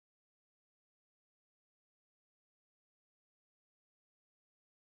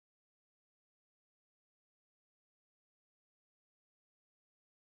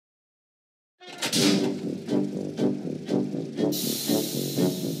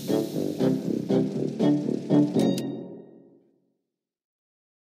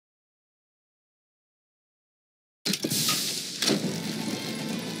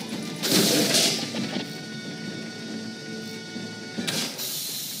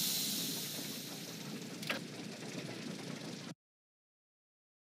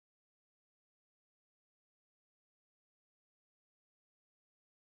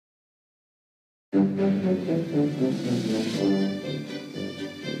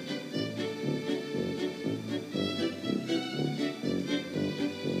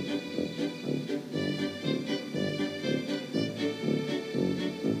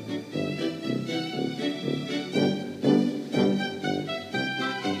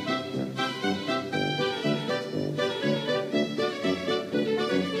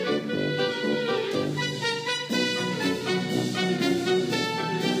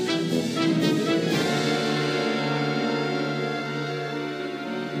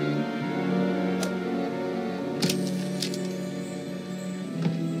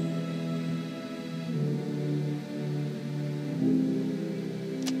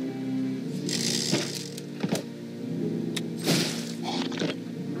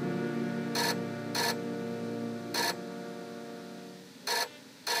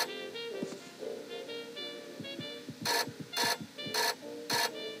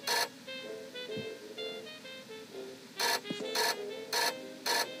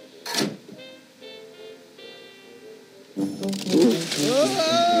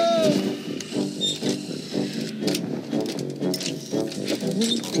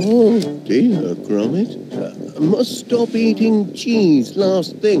Oh dear, Gromit. I must stop eating cheese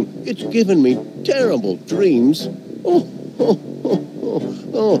last thing. It's given me terrible dreams.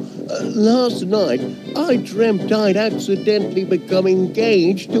 Last night I dreamt I'd accidentally become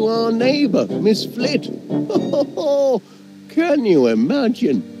engaged to our neighbour, Miss Flit. Can you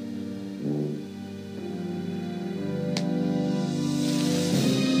imagine?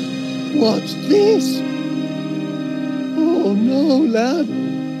 What's this? Oh no, lad.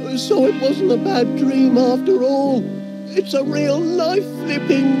 So it wasn't a bad dream after all. It's a real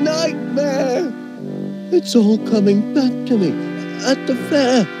life-flipping nightmare. It's all coming back to me. At the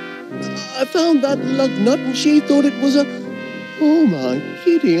fair, I found that lug nut and she thought it was a... Oh my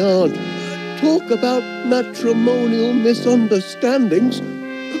kitty aunt. Talk about matrimonial misunderstandings.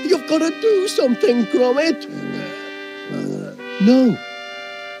 You've got to do something, Gromit. No.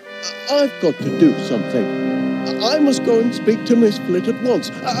 I've got to do something. I must go and speak to Miss Flit at once,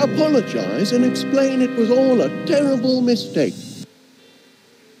 apologise and explain it was all a terrible mistake.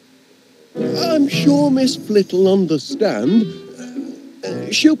 I'm sure Miss Flit will understand.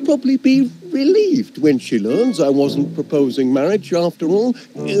 She'll probably be relieved when she learns I wasn't proposing marriage after all.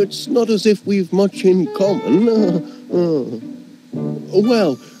 It's not as if we've much in common.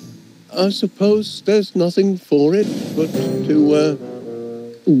 Well, I suppose there's nothing for it but to...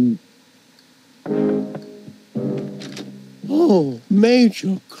 Oh,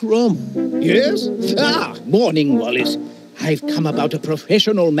 Major Crumb. Yes? Morning, Wallace. I've come about a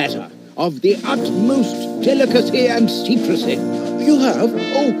professional matter of the utmost delicacy and secrecy. You have?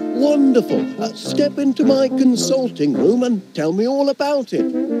 Oh, wonderful. Step into my consulting room and tell me all about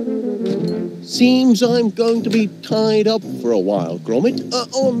it. Seems I'm going to be tied up for a while, Gromit,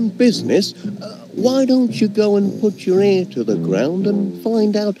 on business. Why don't you go and put your ear to the ground and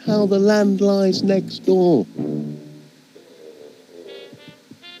find out how the land lies next door?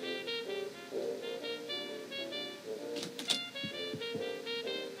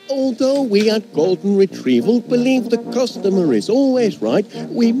 Although we at Golden Retrieval believe the customer is always right,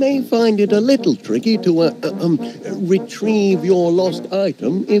 we may find it a little tricky to retrieve your lost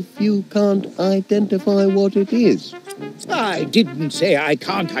item if you can't identify what it is. I didn't say I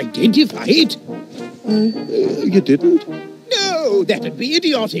can't identify it. You didn't? No, that'd be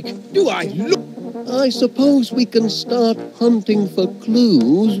idiotic. Do I look? I suppose we can start hunting for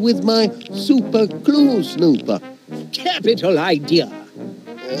clues with my super clue snooper. Capital idea.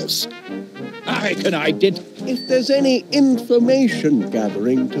 Yes, I can identify. If there's any information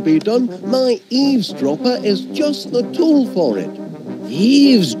gathering to be done, my eavesdropper is just the tool for it.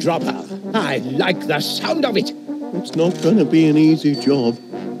 Eavesdropper. I like the sound of it. It's not going to be an easy job.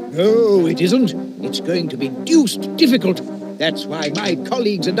 No, it isn't. It's going to be deuced difficult. That's why my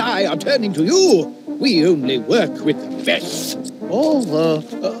colleagues and I are turning to you. We only work with the best. Oh,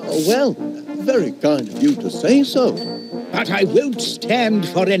 well, very kind of you to say so. But I won't stand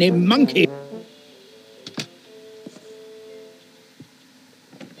for any monkey.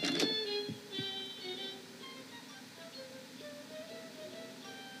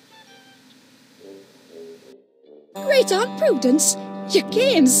 Prudence. You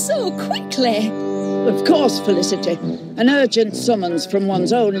came so quickly. Of course, Felicity. An urgent summons from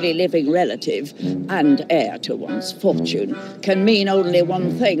one's only living relative and heir to one's fortune can mean only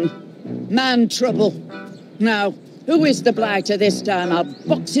one thing. Man trouble. Now, who is the blighter this time? I'll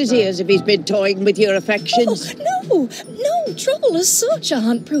box his ears if he's been toying with your affections. Oh, no trouble as such,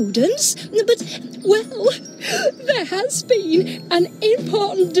 Aunt Prudence. But, well, there has been an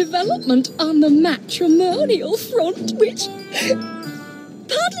important development on the matrimonial front, which...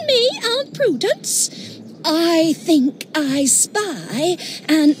 Pardon me, Aunt Prudence. I think I spy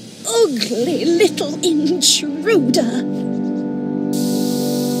an ugly little intruder.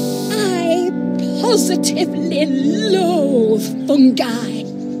 I positively loathe fungi.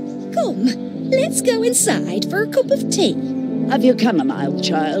 Come, let's go inside for a cup of tea. Have you chamomile,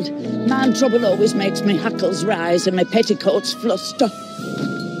 child? Man trouble always makes me hackles rise and my petticoats fluster.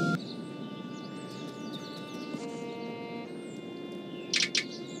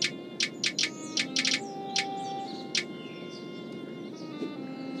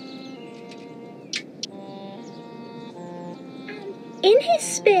 In his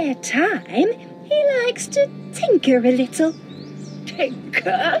spare time, he likes to tinker a little.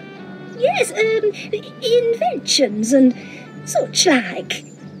 Tinker? Yes, inventions and such like.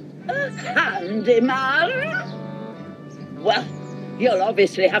 A handyman? Well, you'll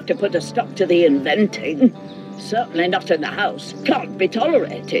obviously have to put a stop to the inventing. Certainly not in the house. Can't be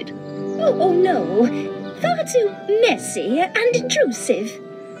tolerated. Oh no. Far too messy and intrusive.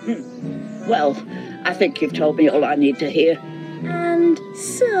 Well, I think you've told me all I need to hear. And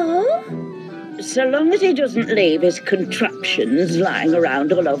so? So long as he doesn't leave his contraptions lying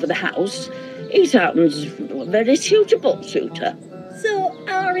around all over the house, he sounds a very suitable suitor. So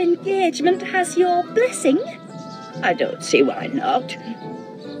our engagement has your blessing? I don't see why not.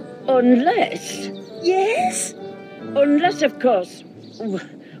 Unless... Yes? Unless, of course...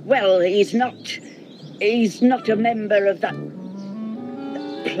 Well, he's not a member of that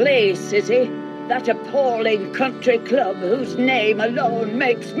place, is he? That appalling country club whose name alone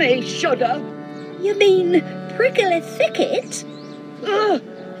makes me shudder. You mean Prickly Thicket? Oh,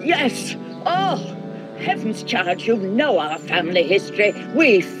 yes. Oh, heavens, child, you know our family history.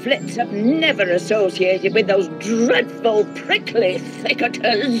 We Flits have never associated with those dreadful prickly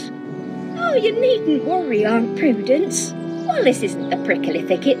thicketers. Oh, you needn't worry, Aunt Prudence. Wallace isn't the Prickly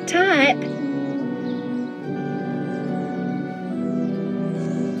Thicket type.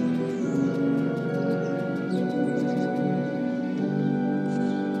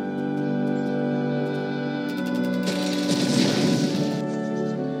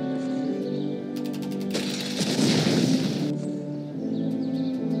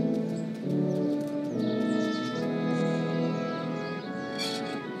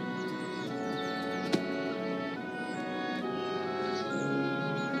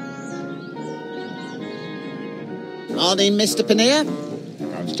 Morning, Mr. Pannier.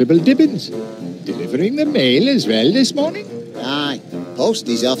 Constable Dibbins. Delivering the mail as well this morning? Aye,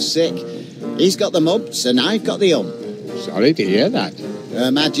 Posty's off sick. He's got the mumps and I've got the hump. Sorry to hear that.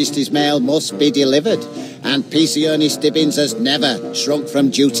 Her Majesty's mail must be delivered, and PC Ernest Dibbins has never shrunk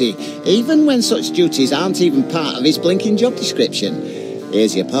from duty, even when such duties aren't even part of his blinking job description.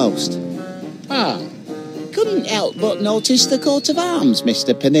 Here's your post. Ah. Couldn't help but notice the coat of arms,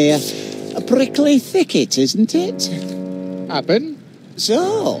 Mr. Pannier. A prickly thicket, isn't it? Happen?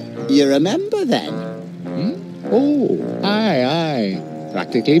 So, you remember then? Oh, aye.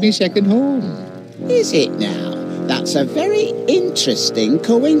 Practically my second home. Is it now? That's a very interesting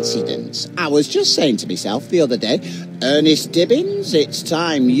coincidence. I was just saying to myself the other day, Ernest Dibbins, it's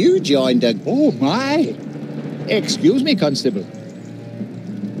time you joined a... Oh, my. Excuse me, Constable.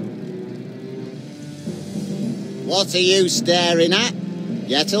 What are you staring at?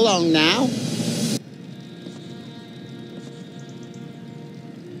 Get along now.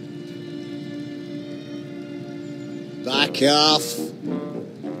 Back off.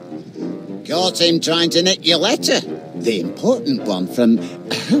 Caught him trying to nick your letter. The important one from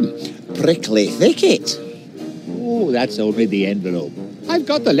Prickly Thicket. Oh, that's only the envelope. I've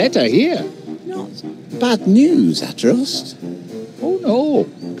got the letter here. Not bad news, I trust. Oh, no.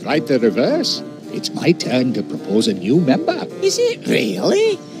 Quite the reverse. It's my turn to propose a new member. Is it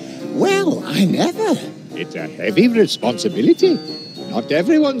really? Well, I never. It's a heavy responsibility. Not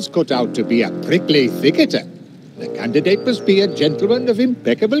everyone's cut out to be a prickly thicketer. The candidate must be a gentleman of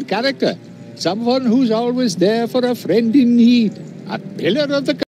impeccable character. Someone who's always there for a friend in need. A pillar of the